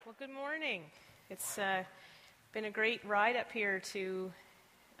Well, good morning. It's been a great ride up here to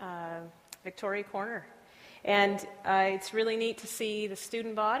Victoria Corner. And it's really neat to see the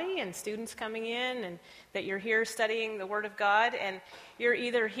student body and students coming in, and that you're here studying the Word of God. And you're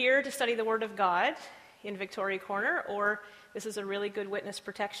either here to study the Word of God in Victoria Corner, or this is a really good witness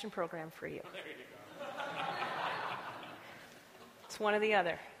protection program for you. There you go. It's one or the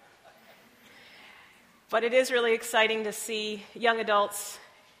other. But it is really exciting to see young adults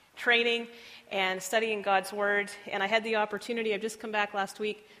training and studying God's Word. And I had the opportunity, I've just come back last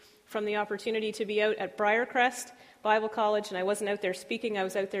week from the opportunity to be out at Briarcrest Bible College, and I wasn't out there speaking, I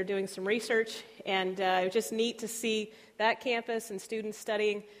was out there doing some research, and it was just neat to see that campus and students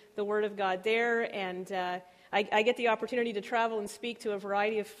studying the Word of God there. And I get the opportunity to travel and speak to a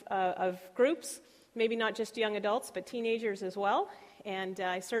variety of groups, maybe not just young adults, but teenagers as well. And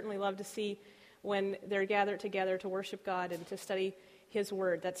I certainly love to see when they're gathered together to worship God and to study His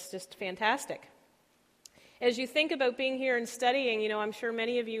Word. That's just fantastic. As you think about being here and studying, I'm sure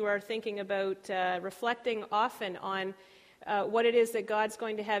many of you are thinking about reflecting often on what it is that God's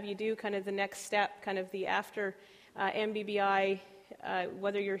going to have you do, kind of the next step, kind of the after MBBI,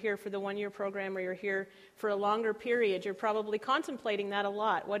 whether you're here for the one-year program or you're here for a longer period. You're probably contemplating that a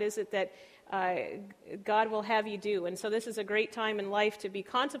lot. What is it that God will have you do? And so this is a great time in life to be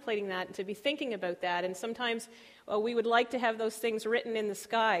contemplating that and to be thinking about that. And sometimes we would like to have those things written in the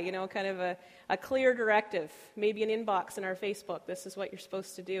sky, kind of a clear directive, maybe an inbox in our Facebook. This is what you're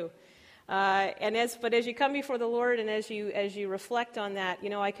supposed to do. But as you come before the Lord and as you reflect on that,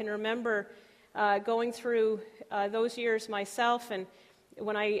 I can remember going through those years myself. And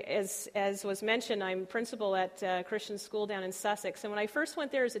when as was mentioned, I'm principal at Christian school down in Sussex. And when I first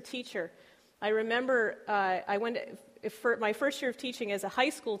went there as a teacher, I remember I went for my first year of teaching as a high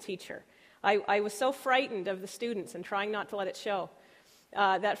school teacher. I was so frightened of the students and trying not to let it show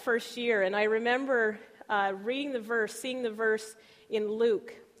that first year. And I remember reading the verse, seeing the verse in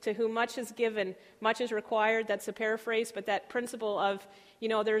Luke, to whom much is given, much is required. That's a paraphrase, but that principle of,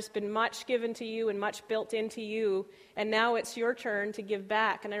 there's been much given to you and much built into you, and now it's your turn to give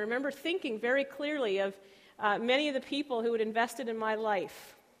back. And I remember thinking very clearly of many of the people who had invested in my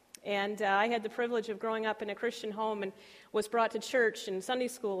life. And I had the privilege of growing up in a Christian home and was brought to church and Sunday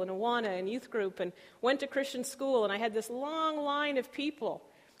school and Awana and youth group and went to Christian school. And I had this long line of people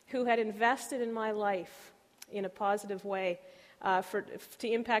who had invested in my life in a positive way to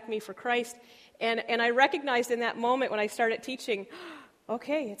impact me for Christ. And I recognized in that moment when I started teaching,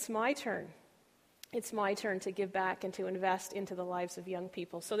 okay, it's my turn. It's my turn to give back and to invest into the lives of young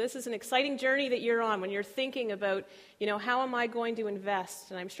people. So this is an exciting journey that you're on when you're thinking about, how am I going to invest?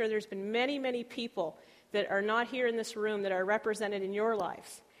 And I'm sure there's been many, many people that are not here in this room that are represented in your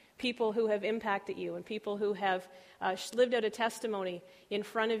lives. People who have impacted you and people who have lived out a testimony in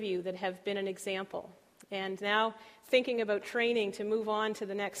front of you that have been an example. And now thinking about training to move on to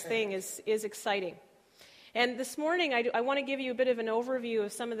the next thing is exciting. And this morning, I want to give you a bit of an overview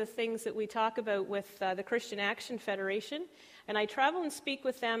of some of the things that we talk about with the Christian Action Federation. And I travel and speak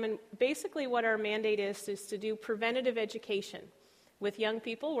with them, and basically what our mandate is to do preventative education with young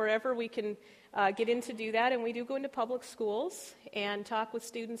people wherever we can get in to do that. And we do go into public schools and talk with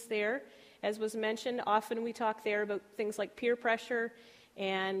students there. As was mentioned, often we talk there about things like peer pressure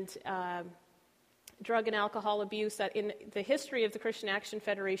and drug and alcohol abuse. That in the history of the Christian Action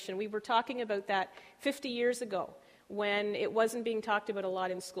Federation, we were talking about that 50 years ago when it wasn't being talked about a lot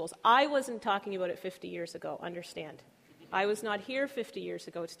in schools. I wasn't talking about it 50 years ago, understand. I was not here 50 years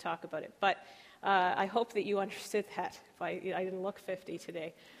ago to talk about it, but I hope that you understood that. I didn't look 50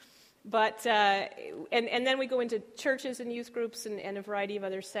 today. But and then we go into churches and youth groups and a variety of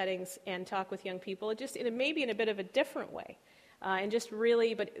other settings and talk with young people, maybe in a bit of a different way.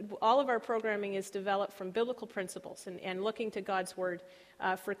 But all of our programming is developed from biblical principles and looking to God's Word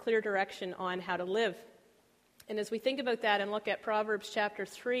for clear direction on how to live. And as we think about that and look at Proverbs chapter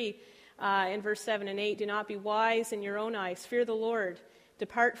 3 in verse 7 and 8, do not be wise in your own eyes. Fear the Lord.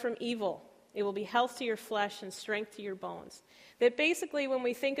 Depart from evil. It will be health to your flesh and strength to your bones. That basically when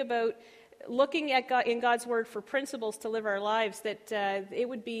we think about looking at God, in God's Word for principles to live our lives, that it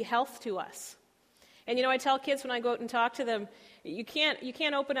would be health to us. And I tell kids when I go out and talk to them, you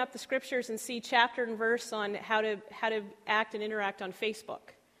can't open up the scriptures and see chapter and verse on how to act and interact on Facebook.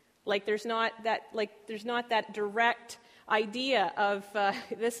 There's not that direct idea of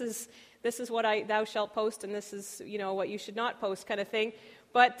this is what thou shalt post and this is what you should not post kind of thing.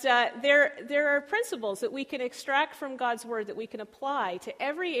 But there are principles that we can extract from God's Word that we can apply to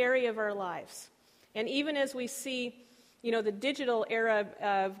every area of our lives. And even as we see the digital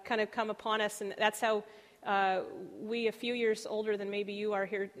era kind of come upon us, and that's how we, a few years older than maybe you are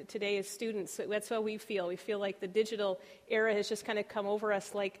here today as students, that's how we feel. We feel like the digital era has just kind of come over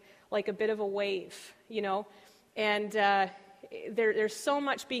us like a bit of a wave, and there's so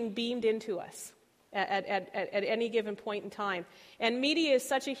much being beamed into us at any given point in time. And media is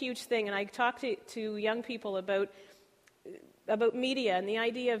such a huge thing, and I talk to young people about media and the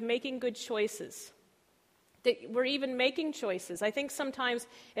idea of making good choices. That we're even making choices. I think sometimes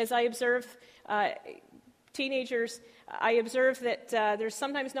as I observe teenagers, I observe that there's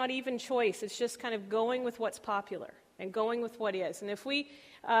sometimes not even choice. It's just kind of going with what's popular and going with what is. And if we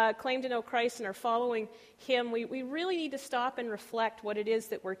claim to know Christ and are following Him, we really need to stop and reflect what it is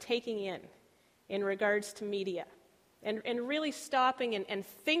that we're taking in regards to media. And really stopping and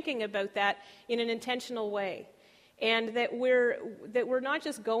thinking about that in an intentional way. And that we're not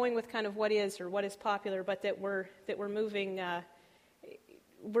just going with kind of what is or what is popular, but that we're moving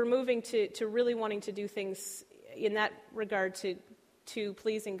to really wanting to do things in that regard to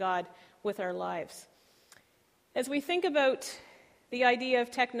pleasing God with our lives. As we think about the idea of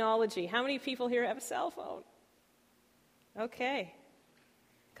technology, how many people here have a cell phone? Okay,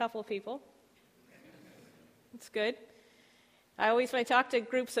 a couple of people. That's good. When I talk to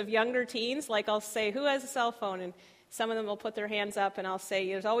groups of younger teens, I'll say, who has a cell phone? And some of them will put their hands up, and I'll say,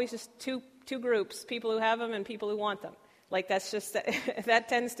 there's always just two groups, people who have them and people who want them. That's just, that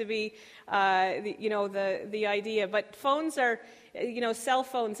tends to be, the idea. But phones are, cell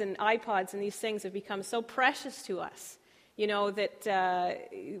phones and iPods and these things have become so precious to us, that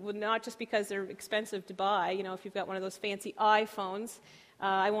not just because they're expensive to buy, if you've got one of those fancy iPhones.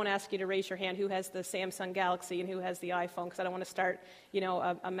 I won't ask you to raise your hand who has the Samsung Galaxy and who has the iPhone, because I don't want to start,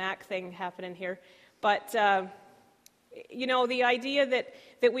 a Mac thing happening here. But, the idea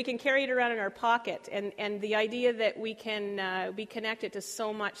that we can carry it around in our pocket and the idea that we can be connected to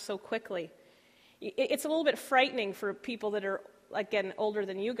so much so quickly, it's a little bit frightening for people that are, again, older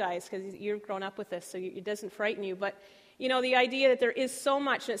than you guys, because you've grown up with this, so it doesn't frighten you. But, the idea that there is so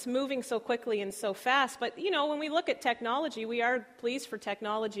much and it's moving so quickly and so fast. But, when we look at technology, we are pleased for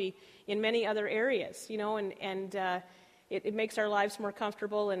technology in many other areas, and it makes our lives more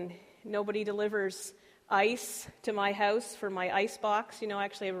comfortable, and nobody delivers ice to my house for my ice box. I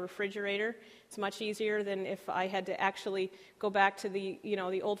actually have a refrigerator. It's much easier than if I had to actually go back to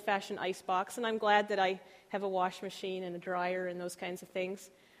the old-fashioned ice box. And I'm glad that I have a wash machine and a dryer and those kinds of things.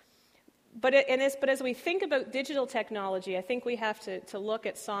 But as we think about digital technology, I think we have to look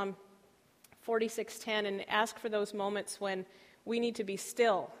at Psalm 46:10 and ask for those moments when we need to be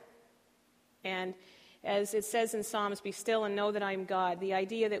still. And as it says in Psalms, be still and know that I am God. The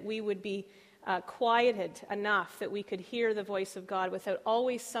idea that we would be quieted enough that we could hear the voice of God without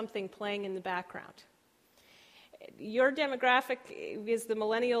always something playing in the background. Your demographic is the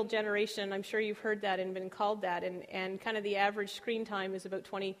millennial generation. I'm sure you've heard that and been called that. And kind of the average screen time is about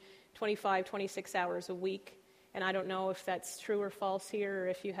 25, 26 hours a week. And I don't know if that's true or false here, or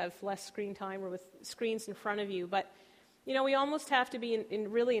if you have less screen time or with screens in front of you. But, we almost have to be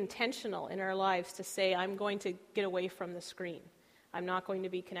really intentional in our lives to say, I'm going to get away from the screen. I'm not going to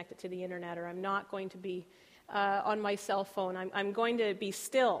be connected to the internet, or I'm not going to be on my cell phone. I'm going to be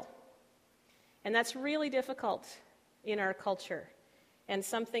still. And that's really difficult in our culture. And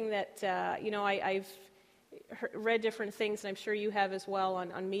something that, I've read different things, and I'm sure you have as well,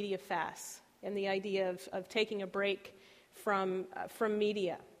 on media fasts and the idea of taking a break from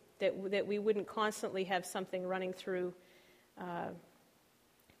media, that we wouldn't constantly have something running through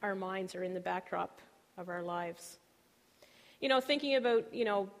our minds or in the backdrop of our lives. Thinking about,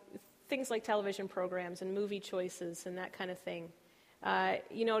 things like television programs and movie choices and that kind of thing.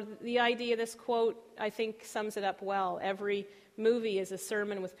 The idea, this quote, I think sums it up well. Every movie is a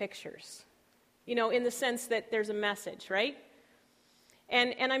sermon with pictures. In the sense that there's a message, right?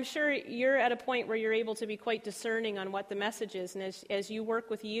 And I'm sure you're at a point where you're able to be quite discerning on what the message is. And as you work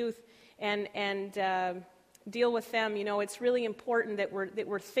with youth and deal with them, it's really important that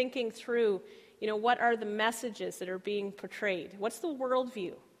we're thinking through, what are the messages that are being portrayed? What's the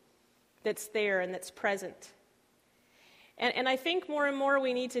worldview that's there and that's present? And I think more and more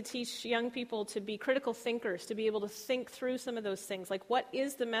we need to teach young people to be critical thinkers, to be able to think through some of those things. Like, what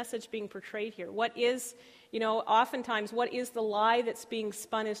is the message being portrayed here? What is, oftentimes, what is the lie that's being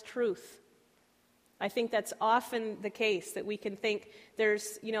spun as truth? I think that's often the case, that we can think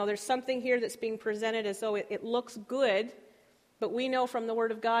there's something here that's being presented as though it looks good, but we know from the Word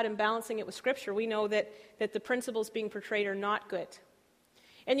of God and balancing it with Scripture, we know that the principles being portrayed are not good.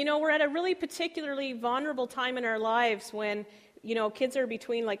 And, we're at a really particularly vulnerable time in our lives when, kids are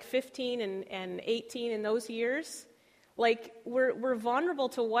between 15 and 18 in those years. We're vulnerable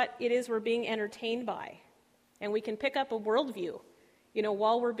to what it is we're being entertained by. and we can pick up a worldview,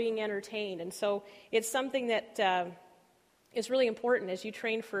 while we're being entertained. And so it's something that is really important as you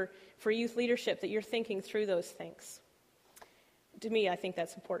train for youth leadership, that you're thinking through those things. To me, I think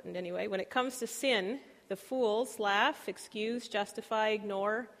that's important anyway. When it comes to sin, the fools laugh, excuse, justify,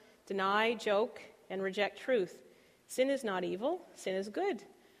 ignore, deny, joke, and reject truth. Sin is not evil. Sin is good.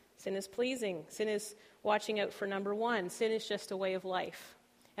 Sin is pleasing. Sin is watching out for number one. Sin is just a way of life.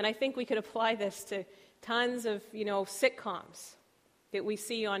 And I think we could apply this to tons of, sitcoms that we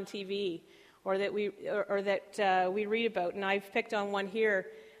see on TV or that we read about. And I've picked on one here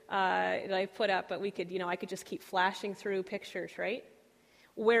that I've put up, but I could just keep flashing through pictures, right?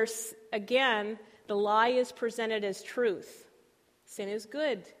 Where, again, the lie is presented as truth. Sin is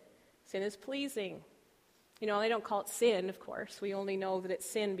good. Sin is pleasing. They don't call it sin, of course. We only know that it's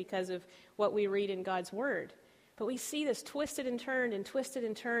sin because of what we read in God's Word. But we see this twisted and turned,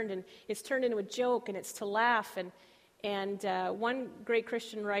 and it's turned into a joke, and it's to laugh. And one great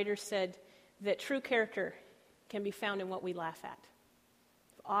Christian writer said that true character can be found in what we laugh at.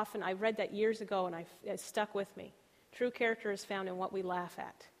 Often, I read that years ago, and it stuck with me. True character is found in what we laugh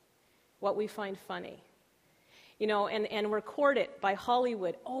at, what we find funny. And we're courted by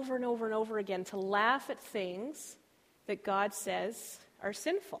Hollywood over and over and over again to laugh at things that God says are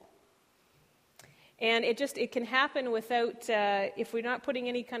sinful. And it can happen without, if we're not putting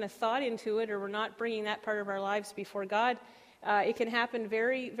any kind of thought into it, or we're not bringing that part of our lives before God, it can happen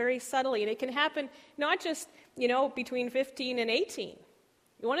very, very subtly. And it can happen not just, between 15 and 18.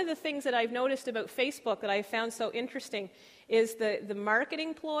 One of the things that I've noticed about Facebook that I found so interesting is the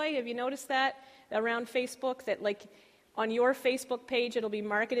marketing ploy. Have you noticed that around Facebook? That like on your Facebook page, it'll be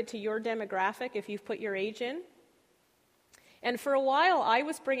marketed to your demographic if you've put your age in. And for a while, I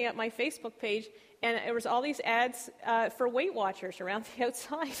was bringing up my Facebook page, and there was all these ads for Weight Watchers around the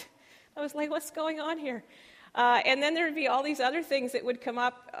outside. I was like, what's going on here? And then there would be all these other things that would come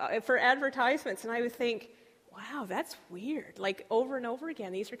up for advertisements, and I would think, wow, that's weird. Like over and over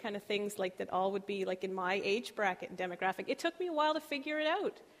again, these are kind of things like that all would be like in my age bracket and demographic. It took me a while to figure it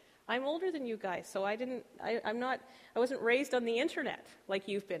out. I'm older than you guys, so I wasn't raised on the internet like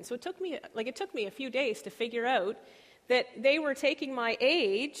you've been. So it took me a few days to figure out that they were taking my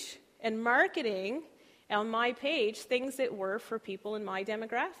age and marketing on my page things that were for people in my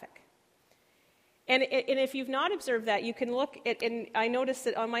demographic. And if you've not observed that, you can look at, and I noticed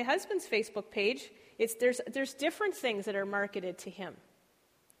that on my husband's Facebook page, there's different things that are marketed to him.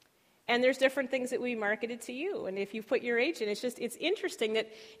 And there's different things that we marketed to you. And if you put your age in, it's interesting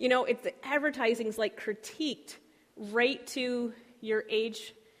that, the advertising's like critiqued right to your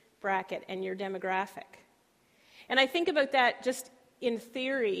age bracket and your demographic. And I think about that just in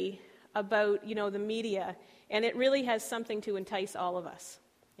theory about, the media, and it really has something to entice all of us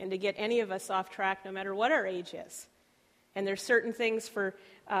and to get any of us off track no matter what our age is. And there's certain things for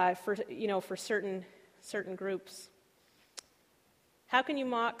certain groups. How can you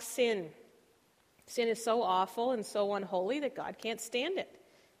mock sin? Sin is so awful and so unholy that God can't stand it,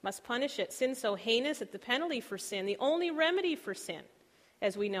 must punish it. Sin so heinous that the penalty for sin, the only remedy for sin,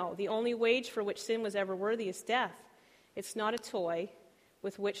 as we know, the only wage for which sin was ever worthy is death. It's not a toy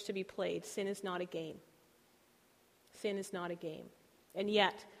with which to be played. Sin is not a game. Sin is not a game. And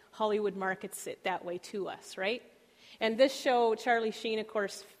yet, Hollywood markets it that way to us, right? And this show, Charlie Sheen, of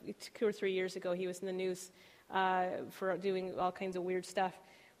course, 2 or 3 years ago, he was in the news for doing all kinds of weird stuff.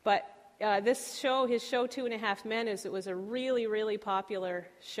 But this show, his show 2.5 Men, it was a really, really popular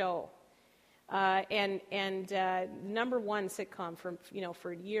show. And number one sitcom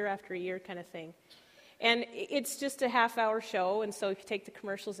for year after year kind of thing. And it's just a half-hour show, and so if you take the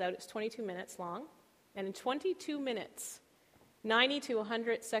commercials out, it's 22 minutes long. And in 22 minutes, 90 to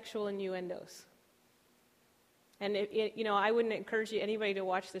 100 sexual innuendos. And I wouldn't encourage anybody to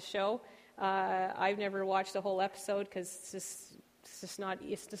watch the show. I've never watched the whole episode because it's just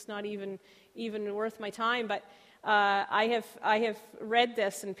not even worth my time. But I have read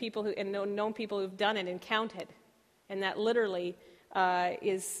this and known people who've done it and counted, and that literally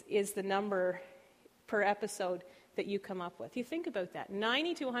is the number per episode that you come up with. You think about that: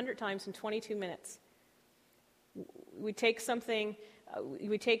 90 to 100 times in 22 minutes. We take something,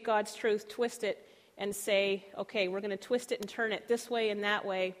 we take God's truth, twist it, and say, okay, we're going to twist it and turn it this way and that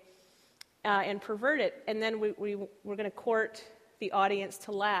way, and pervert it, and then we're going to court the audience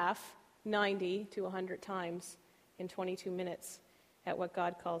to laugh 90 to 100 times in 22 minutes at what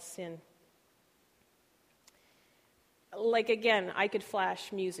God calls sin. Like, again, I could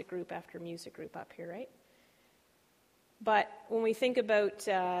flash music group after music group up here, right? But when we think about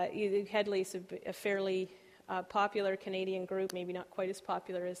Headley's a fairly popular Canadian group, maybe not quite as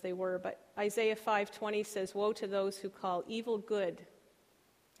popular as they were, but Isaiah 5:20 says, "Woe to those who call evil good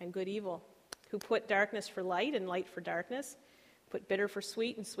and good evil, who put darkness for light and light for darkness, put bitter for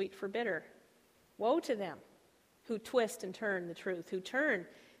sweet and sweet for bitter. Woe to them who twist and turn the truth, who turn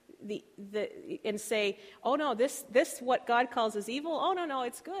and say, oh no, this what God calls as evil, oh no,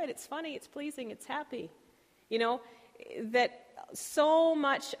 it's good, it's funny, it's pleasing, it's happy." You know, that so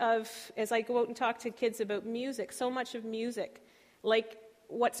much of, as I go out and talk to kids about music, so much of music, like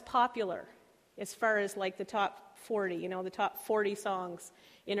what's popular as far as like the top 40, you know, the top 40 songs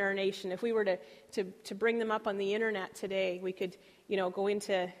in our nation. If we were to bring them up on the internet today, we could, you know, go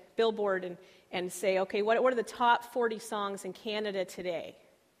into Billboard and say, okay, what are the top 40 songs in Canada today?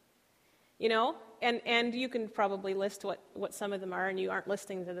 You know, and you can probably list what some of them are, and you aren't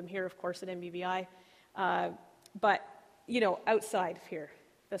listening to them here, of course, at MBBI. But, you know, outside of here,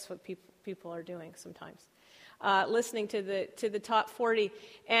 that's what people are doing sometimes, listening to the top 40.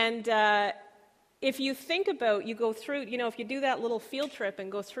 And if you think about, you go through, you know, if you do that little field trip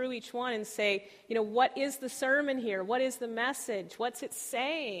and go through each one and say, you know, what is the sermon here? What is the message? What's it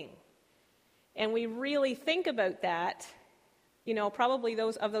saying? And we really think about that, you know, probably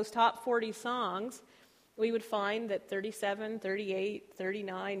those top 40 songs, we would find that 37, 38,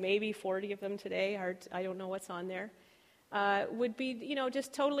 39, maybe 40 of them today, I don't know what's on there, would be, you know,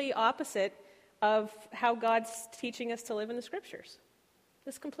 just totally opposite of how God's teaching us to live in the Scriptures.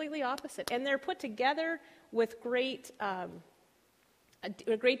 Just completely opposite. And they're put together with a great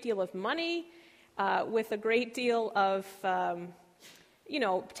deal of money, with a great deal of, you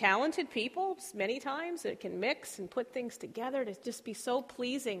know, talented people many times that can mix and put things together to just be so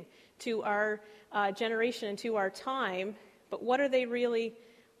pleasing to our generation and to our time. But what are they really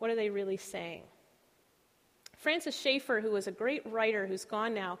saying? Francis Schaeffer, who was a great writer, who's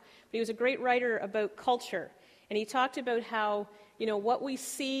gone now, but he was a great writer about culture. And he talked about how, you know, what we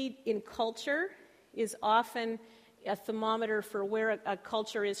see in culture is often a thermometer for where a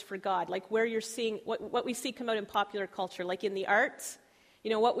culture is for God. Like where you're seeing, what we see come out in popular culture, like in the arts. You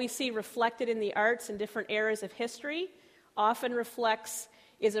know, what we see reflected in the arts in different eras of history often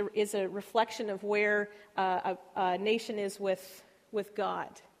is a reflection of where a nation is with God.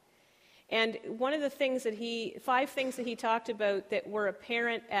 And one of the things 5 things that he talked about that were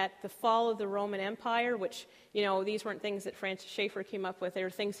apparent at the fall of the Roman Empire, which, you know, these weren't things that Francis Schaeffer came up with, they were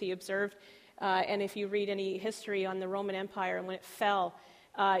things he observed. And if you read any history on the Roman Empire and when it fell,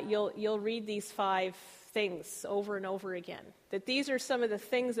 you'll read these 5 things over and over again. That these are some of the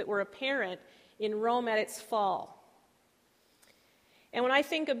things that were apparent in Rome at its fall. And when I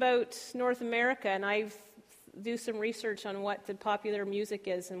think about North America, and I do some research on what the popular music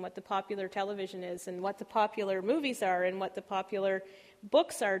is and what the popular television is and what the popular movies are and what the popular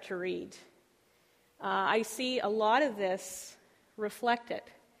books are to read, I see a lot of this reflected.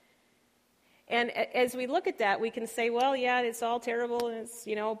 And as we look at that, we can say, well, yeah, it's all terrible, and it's,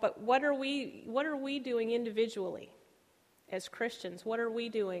 you know, but what are we doing individually as Christians? What are we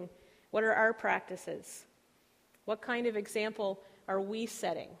doing? What are our practices? What kind of example are we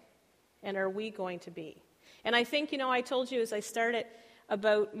setting? And are we going to be? And I think, you know, I told you as I started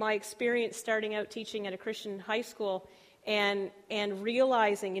about my experience starting out teaching at a Christian high school and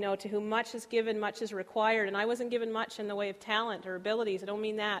realizing, you know, to whom much is given, much is required. And I wasn't given much in the way of talent or abilities. I don't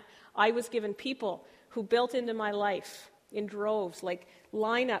mean that. I was given people who built into my life in droves, like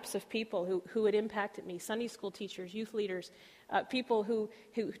lineups of people who had impacted me, Sunday school teachers, youth leaders, people who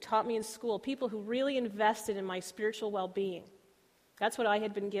taught me in school, people who really invested in my spiritual well-being. That's what I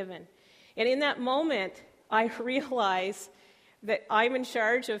had been given. And in that moment, I realized that I'm in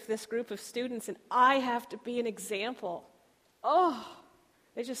charge of this group of students and I have to be an example. Oh,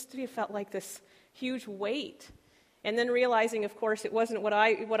 it just felt like this huge weight. And then realizing, of course, it wasn't what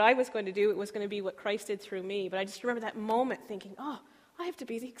I was going to do, it was going to be what Christ did through me. But I just remember that moment thinking, oh, I have to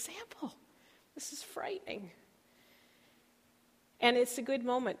be the example. This is frightening. And it's a good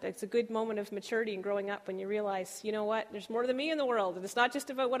moment. It's a good moment of maturity and growing up when you realize, you know what, there's more than me in the world. And it's not just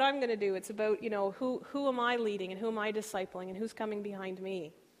about what I'm going to do. It's about, you know, who am I leading and who am I discipling and who's coming behind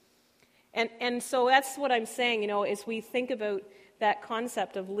me. And so that's what I'm saying, you know, as we think about that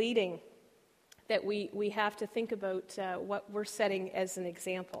concept of leading, that we have to think about what we're setting as an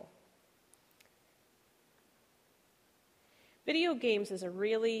example. Video games is a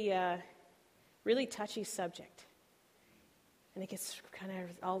really touchy subject. And it gets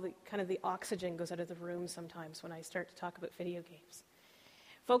the oxygen goes out of the room sometimes when I start to talk about video games.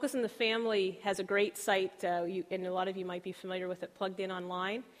 Focus on the Family has a great site, and a lot of you might be familiar with it, Plugged In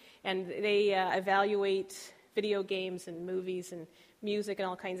Online, and they evaluate video games and movies and music and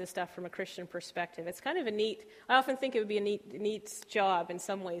all kinds of stuff from a Christian perspective. It's kind of a neat, I often think it would be a neat job in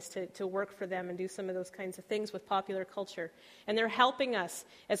some ways to work for them and do some of those kinds of things with popular culture. And they're helping us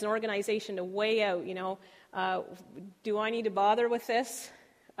as an organization to weigh out, do I need to bother with this?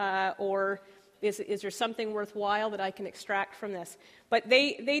 Or is there something worthwhile that I can extract from this? But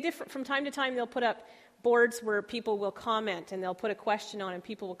they differ, from time to time they'll put up boards where people will comment, and they'll put a question on and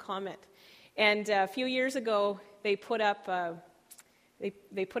people will comment. And a few years ago, they put up a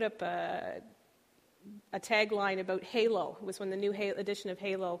tagline about Halo. It was when the new edition of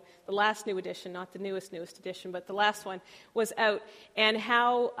Halo, the last new edition, not the newest edition, but the last one was out, and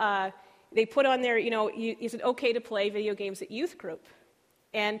how they put on there, is it okay to play video games at youth group?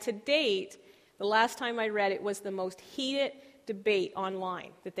 And to date, the last time I read it was the most heated debate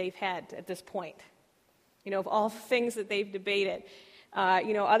online that they've had at this point. Of all the things that they've debated,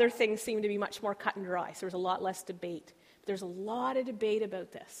 other things seem to be much more cut and dry, so there's a lot less debate. There's a lot of debate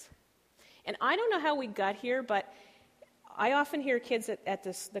about this. And I don't know how we got here, but I often hear kids at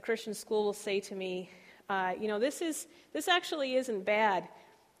the Christian school will say to me, this actually isn't bad,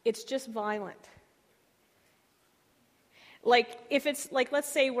 it's just violent. Like, if it's, like, let's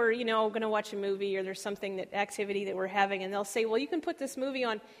say we're, going to watch a movie or there's activity that we're having, and they'll say, well, you can put this movie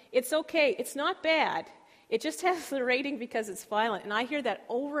on, it's okay, it's not bad. It just has the rating because it's violent. And I hear that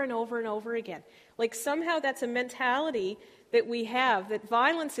over and over and over again. Like somehow that's a mentality that we have, that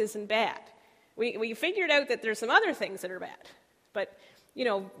violence isn't bad. We figured out that there's some other things that are bad. But,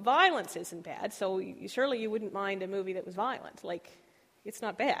 violence isn't bad, so surely you wouldn't mind a movie that was violent. Like, it's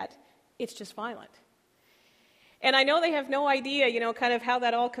not bad, it's just violent. And I know they have no idea, kind of how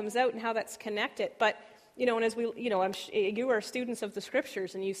that all comes out and how that's connected. But, and as you are students of the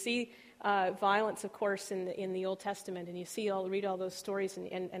Scriptures, and you see violence, of course, in the Old Testament, and you read all those stories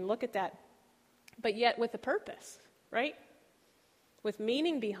and look at that, but yet with a purpose, right? With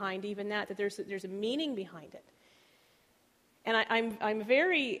meaning behind even that there's a meaning behind it. And I'm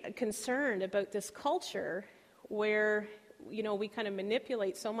very concerned about this culture where we kind of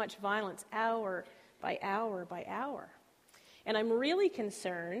manipulate so much violence hour by hour by hour, and I'm really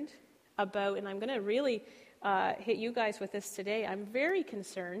concerned about, and I'm going to really hit you guys with this today. I'm very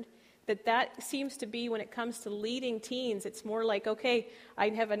concerned that seems to be, when it comes to leading teens, it's more like, okay, I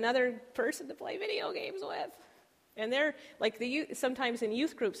have another person to play video games with. And they're like sometimes in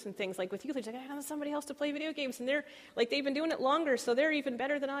youth groups and things, like with youth, they're like, I have somebody else to play video games, and they're like, they've been doing it longer, so they're even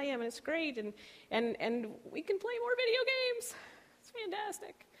better than I am, and it's great, and we can play more video games. It's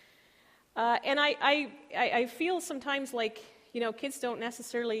fantastic. And I feel sometimes like, kids don't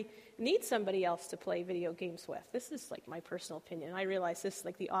necessarily need somebody else to play video games with. This is like my personal opinion. I realize this is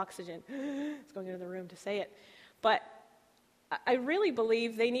like the oxygen is going into the room to say it. But I really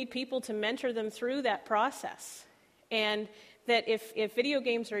believe they need people to mentor them through that process. And that if video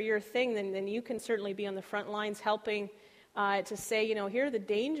games are your thing, then you can certainly be on the front lines helping to say, here are the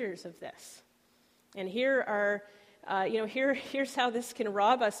dangers of this. And here are, here's how this can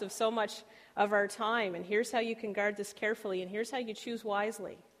rob us of so much of our time. And here's how you can guard this carefully. And here's how you choose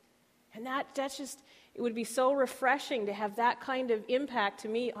wisely. And that's just, it would be so refreshing to have that kind of impact to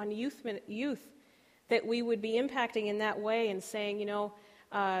me on youth, that we would be impacting in that way and saying,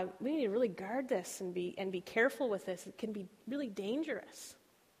 we need to really guard this and be careful with this. It can be really dangerous.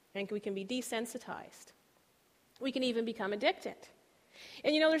 And we can be desensitized. We can even become addicted.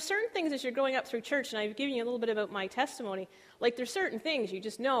 And there's certain things as you're growing up through church, and I've given you a little bit about my testimony, like there's certain things you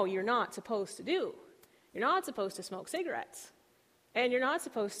just know you're not supposed to do. You're not supposed to smoke cigarettes. And you're not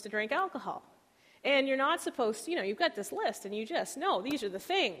supposed to drink alcohol. And you're not supposed to, you've got this list, and you just know these are the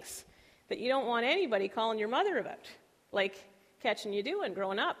things that you don't want anybody calling your mother about. Like catching you doing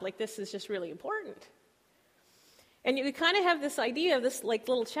growing up. Like, this is just really important. And you kind of have this idea of this like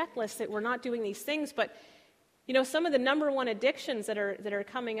little checklist that we're not doing these things, but some of the number one addictions that are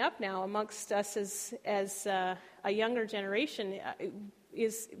coming up now amongst us as a younger generation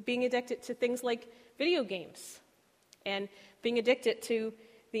is being addicted to things like video games and being addicted to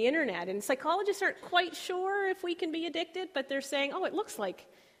the internet. And psychologists aren't quite sure if we can be addicted, but they're saying, it looks like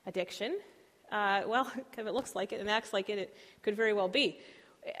addiction. Well, if it looks like it and acts like it, it could very well be.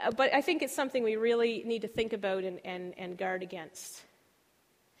 But I think it's something we really need to think about and guard against.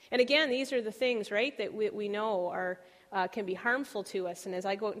 And again, these are the things, right, that we know are can be harmful to us. And as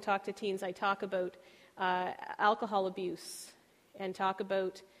I go out and talk to teens, I talk about alcohol abuse and talk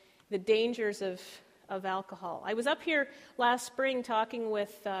about the dangers of alcohol. I was up here last spring talking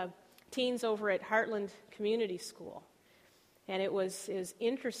with teens over at Heartland Community School. And it was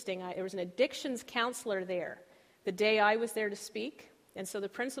interesting. There was an addictions counselor there the day I was there to speak. And so the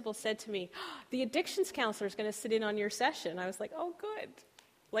principal said to me, the addictions counselor is going to sit in on your session. I was like, oh, good.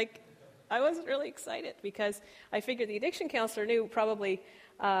 Like, I wasn't really excited because I figured the addiction counselor knew probably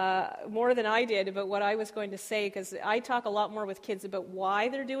more than I did about what I was going to say, because I talk a lot more with kids about why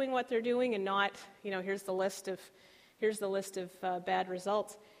they're doing what they're doing and not, here's the list of bad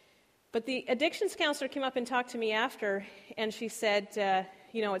results. But the addictions counselor came up and talked to me after, and she said,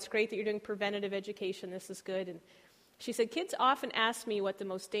 it's great that you're doing preventative education. This is good. And she said, kids often ask me what the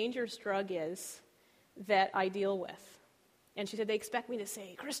most dangerous drug is that I deal with. And she said, they expect me to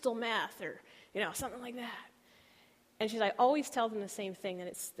say crystal meth or, something like that. And she said, I always tell them the same thing, that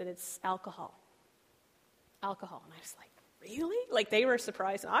it's alcohol. Alcohol. And I was like, really? Like, they were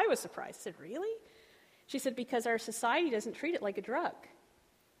surprised, and I was surprised. I said, really? She said, because our society doesn't treat it like a drug.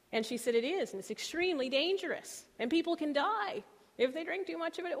 And she said, it is, and it's extremely dangerous. And people can die if they drink too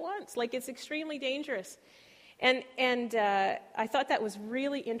much of it at once. Like, it's extremely dangerous. And I thought that was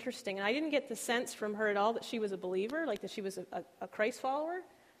really interesting. And I didn't get the sense from her at all that she was a believer, like that she was a Christ follower.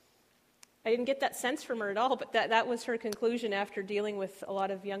 I didn't get that sense from her at all, but that was her conclusion after dealing with a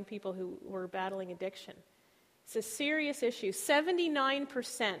lot of young people who were battling addiction. It's a serious issue.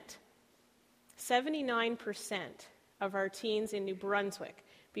 79% of our teens in New Brunswick,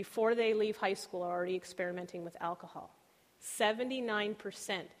 before they leave high school, are already experimenting with alcohol.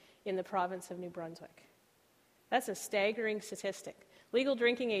 79% in the province of New Brunswick. That's a staggering statistic. Legal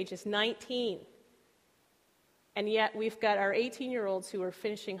drinking age is 19. And yet we've got our 18-year-olds who are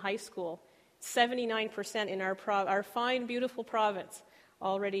finishing high school, 79% in our fine, beautiful province,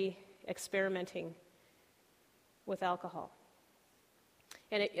 already experimenting with alcohol.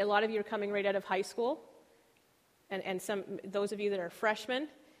 And a lot of you are coming right out of high school. And those of you that are freshmen,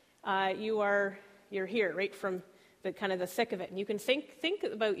 you're here right from the kind of the thick of it. And you can think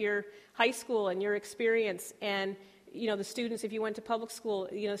about your high school and your experience and, the students, if you went to public school,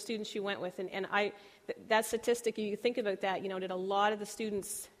 the students you went with. And that statistic, you think about that, did a lot of the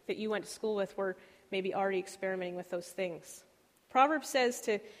students that you went to school with were maybe already experimenting with those things. Proverbs says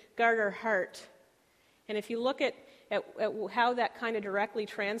to guard our heart. And if you look at how that kind of directly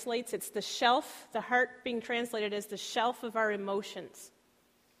translates, it's the shelf, the heart being translated as the shelf of our emotions.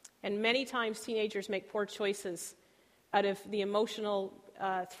 And many times teenagers make poor choices out of the emotional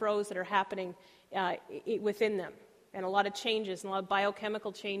throes that are happening within them. And a lot of changes, and a lot of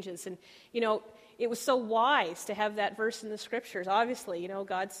biochemical changes. And, it was so wise to have that verse in the Scriptures. Obviously,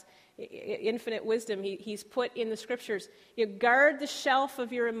 God's infinite wisdom, He's put in the Scriptures. Guard the shelf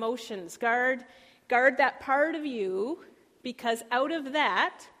of your emotions. Guard that part of you, because out of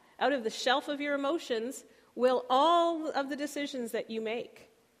the shelf of your emotions, will all of the decisions that you make.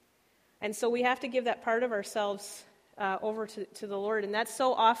 And so we have to give that part of ourselves over to the Lord. And that's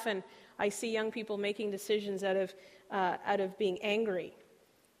so often I see young people making decisions out of being angry,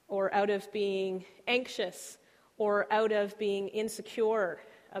 or out of being anxious, or out of being insecure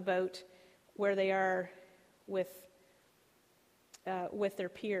about where they are with their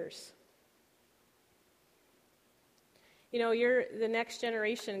peers. You're the next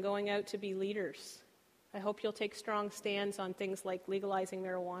generation going out to be leaders. I hope you'll take strong stands on things like legalizing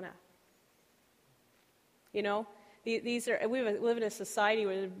marijuana. We live in a society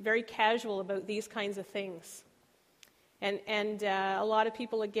where they're very casual about these kinds of things. And a lot of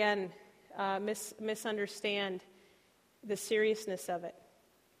people, again, misunderstand the seriousness of it.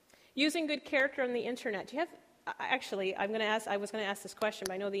 Using good character on the internet. Do you have? Actually, I was going to ask this question,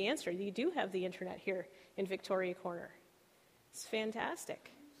 but I know the answer. You do have the internet here in Victoria Corner. It's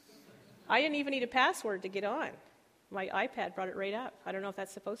fantastic. I didn't even need a password to get on. My iPad brought it right up. I don't know if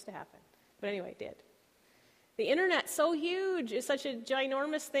that's supposed to happen, but anyway, it did. The internet's so huge. It's such a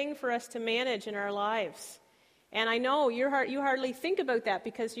ginormous thing for us to manage in our lives. And I know you hardly think about that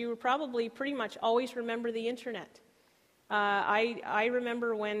because you probably pretty much always remember the internet. I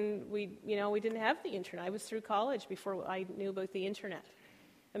remember when we didn't have the internet. I was through college before I knew about the internet.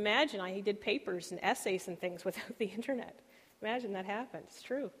 Imagine, I did papers and essays and things without the internet. Imagine that happened. It's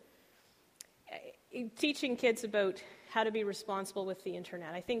true. Teaching kids about how to be responsible with the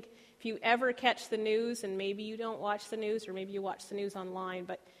internet. I think if you ever catch the news, and maybe you don't watch the news, or maybe you watch the news online,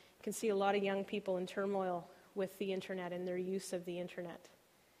 but you can see a lot of young people in turmoil with the internet and their use of the internet.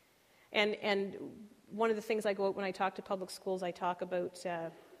 And one of the things I go out when I talk to public schools, I talk about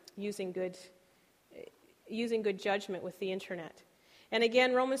using good judgment with the internet. And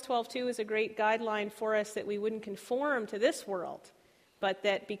again, Romans 12:2 is a great guideline for us that we wouldn't conform to this world, but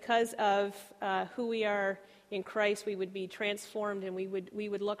that because of who we are in Christ, we would be transformed, and we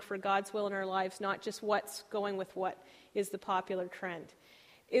would look for God's will in our lives, not just what's going with what is the popular trend.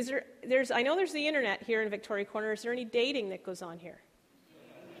 I know there's the internet here in Victoria Corner. Is there any dating that goes on here?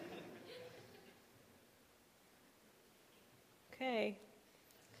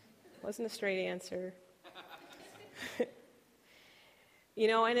 Wasn't a straight answer.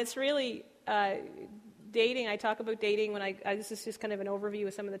 And it's really dating. I talk about dating when this is just kind of an overview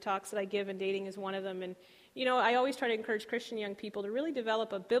of some of the talks that I give, and dating is one of them. And, I always try to encourage Christian young people to really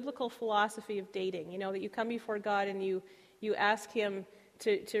develop a biblical philosophy of dating, that you come before God and you ask Him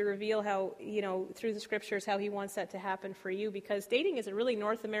to reveal how, through the Scriptures, how He wants that to happen for you. Because dating is a really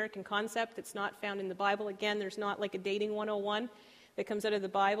North American concept that's not found in the Bible. Again, there's not like a dating 101 that comes out of the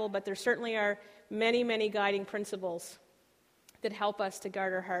Bible, but there certainly are many, many guiding principles that help us to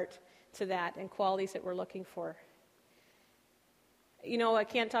guard our heart to that and qualities that we're looking for. I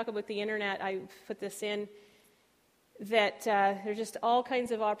can't talk about the internet. I put this in, that there's just all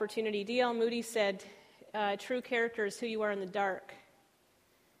kinds of opportunity. D.L. Moody said, true character is who you are in the dark.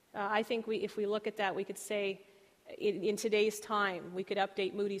 I think if we look at that, we could say, in today's time, we could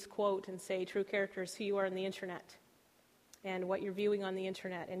update Moody's quote and say, true character is who you are on the internet, and what you're viewing on the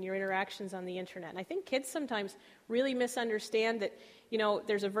internet, and your interactions on the internet. And I think kids sometimes really misunderstand that,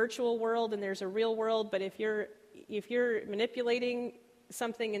 there's a virtual world and there's a real world, but if you're manipulating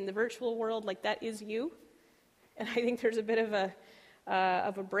something in the virtual world, like, that is you. And I think there's a bit of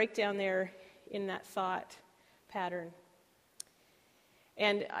a breakdown there in that thought pattern.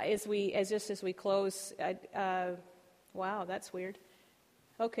 And as we close, wow, that's weird.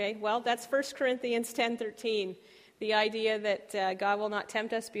 Okay, well, that's 1 Corinthians 10:13. The idea that God will not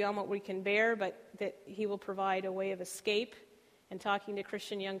tempt us beyond what we can bear, but that He will provide a way of escape. And talking to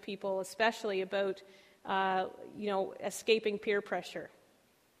Christian young people, especially about, escaping peer pressure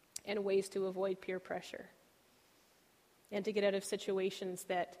and ways to avoid peer pressure, and to get out of situations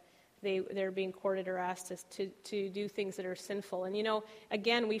that they're being courted or asked to do things that are sinful. And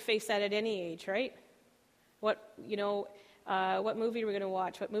again, we face that at any age, right? What movie are we going to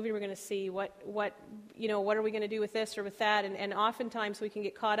watch? What movie are we going to see? What are we going to do with this or with that? And oftentimes we can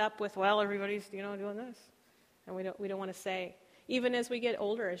get caught up with, well, everybody's doing this, and we don't want to say. Even as we get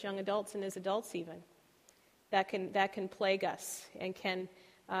older, as young adults and as adults, even that can plague us and can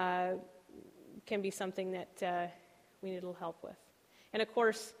be something that we need a little help with. And of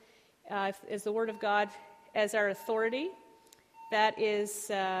course, as the Word of God as our authority, that is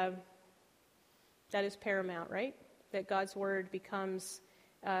paramount, right? That God's Word becomes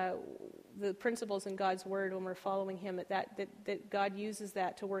the principles in God's Word when we're following Him. That God uses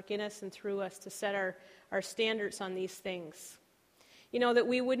that to work in us and through us to set our standards on these things. That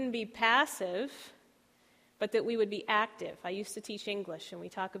we wouldn't be passive, but that we would be active. I used to teach English, and we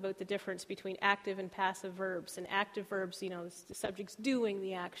talk about the difference between active and passive verbs. And active verbs, the subject's doing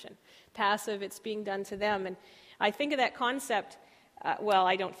the action. Passive, it's being done to them. And I think of that concept,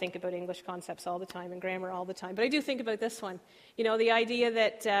 I don't think about English concepts all the time and grammar all the time, but I do think about this one. The idea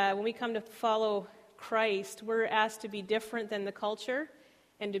that when we come to follow Christ, we're asked to be different than the culture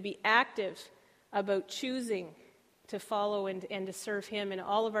and to be active about choosing to follow and to serve Him in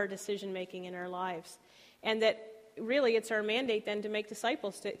all of our decision-making in our lives. And that really it's our mandate then to make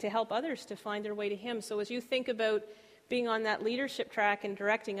disciples, to help others to find their way to Him. So as you think about being on that leadership track and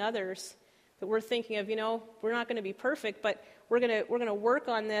directing others, that we're thinking of, we're not going to be perfect, but we're going to work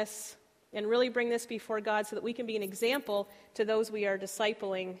on this and really bring this before God so that we can be an example to those we are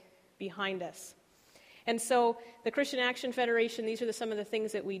discipling behind us. And so the Christian Action Federation, these are some of the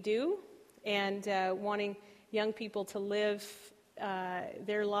things that we do, and wanting young people to live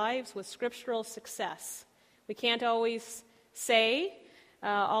their lives with scriptural success. We can't always say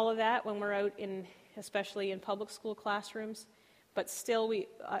all of that when we're out especially in public school classrooms, but still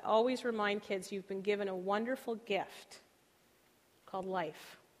I always remind kids, you've been given a wonderful gift called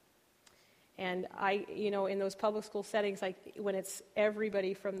life. And in those public school settings, like when it's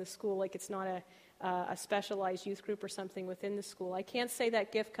everybody from the school, like it's not a specialized youth group or something within the school, I can't say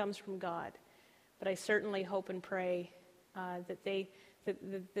that gift comes from God, but I certainly hope and pray that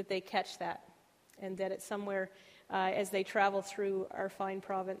they catch that, and that it's somewhere as they travel through our fine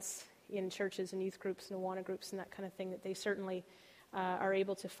province in churches and youth groups and Awana groups and that kind of thing, that they certainly are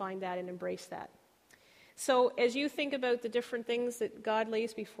able to find that and embrace that. So as you think about the different things that God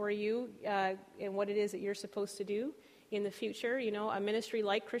lays before you and what it is that you're supposed to do in the future, a ministry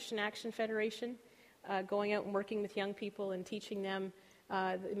like Christian Action Federation, going out and working with young people and teaching them,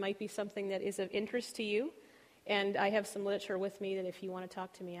 it might be something that is of interest to you. And I have some literature with me that if you want to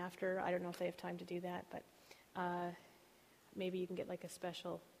talk to me after, I don't know if they have time to do that, but maybe you can get like a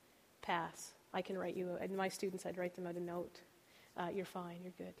special pass. I can write you, and my students, I'd write them out a note. You're fine,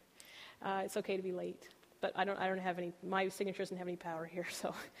 you're good. It's okay to be late, but I don't have any, my signature doesn't have any power here,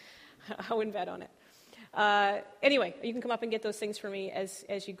 so I wouldn't bet on it. Anyway, you can come up and get those things for me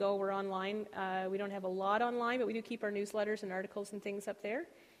as you go. We're online. We don't have a lot online, but we do keep our newsletters and articles and things up there.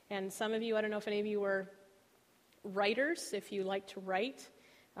 And some of you, I don't know if any of you are writers, if you like to write,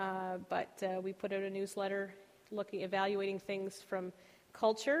 but we put out a newsletter evaluating things from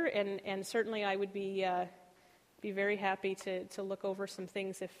culture, and certainly I would be very happy to look over some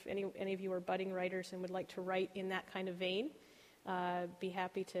things if any of you are budding writers and would like to write in that kind of vein. Be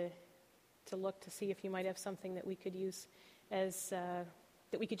happy to look to see if you might have something that we could use as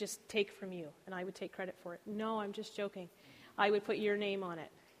that we could just take from you, and I would take credit for it. No, I'm just joking. I would put your name on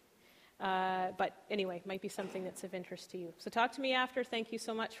it. But anyway, it might be something that's of interest to you. So talk to me after. Thank you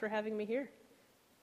so much for having me here.